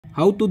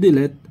how to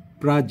delete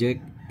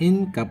project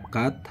in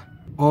CapCut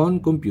on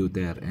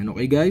computer. And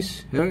okay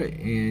guys, here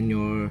in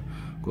your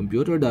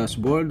computer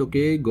dashboard,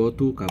 okay, go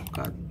to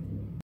CapCut.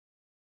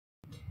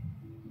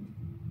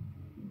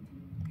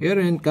 Here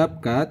in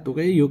CapCut,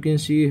 okay, you can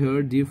see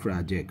here the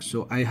project.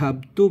 So I have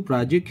two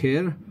projects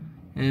here,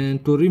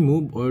 and to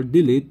remove or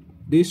delete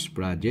this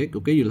project,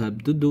 okay, you'll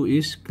have to do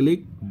is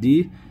click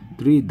the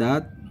three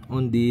dot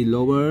on the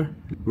lower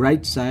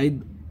right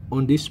side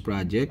on this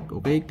project.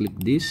 Okay, click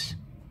this,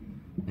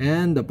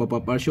 and the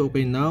pop-up bar show.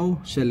 Okay,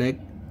 now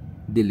select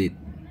delete.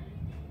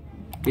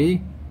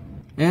 Okay,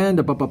 and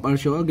the pop-up bar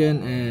show again,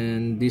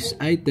 and this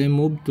item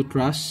move to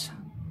trash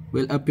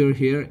will appear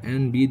here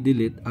and be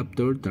deleted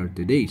after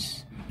 30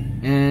 days.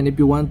 And if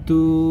you want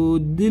to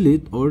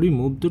delete or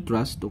remove to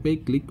trash, okay,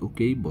 click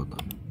OK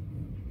button.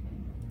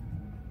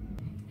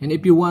 And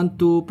if you want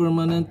to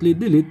permanently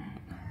delete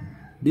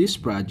this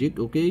project,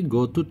 okay,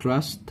 go to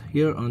trust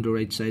here on the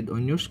right side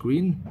on your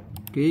screen.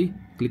 Okay,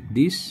 click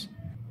this,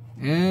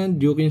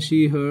 and you can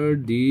see here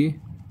the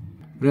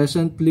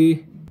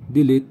recently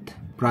delete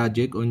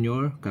project on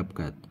your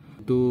CapCut.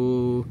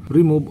 To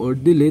remove or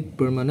delete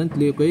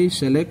permanently, okay,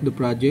 select the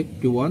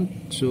project you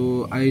want.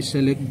 So I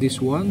select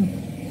this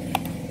one.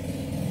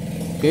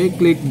 Okay,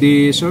 click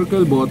the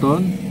circle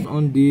button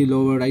on the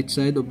lower right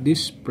side of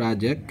this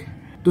project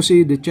to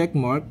see the check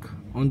mark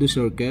on the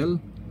circle.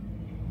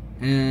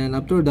 And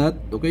after that,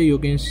 okay, you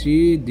can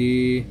see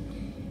the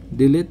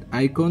delete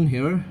icon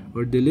here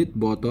or delete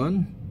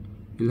button.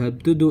 You'll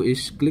have to do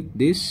is click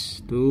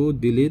this to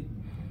delete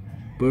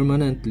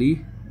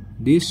permanently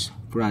this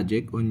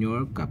project on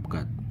your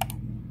CapCut.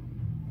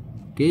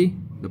 Okay,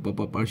 the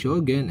pop-up are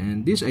show again,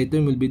 and this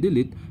item will be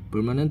deleted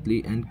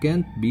permanently and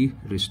can't be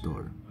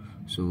restored.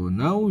 So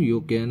now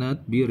you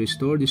cannot be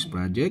restore this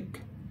project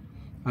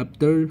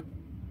after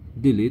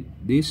delete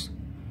this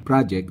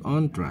project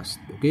on trust.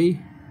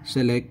 Okay,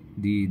 select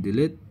the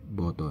delete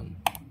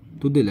button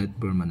to delete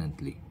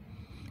permanently,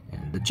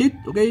 and that's it.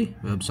 Okay,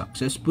 we have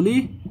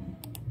successfully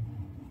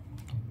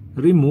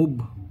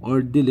remove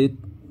or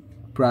delete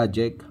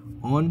project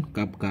on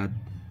CapCut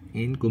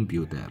in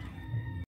computer.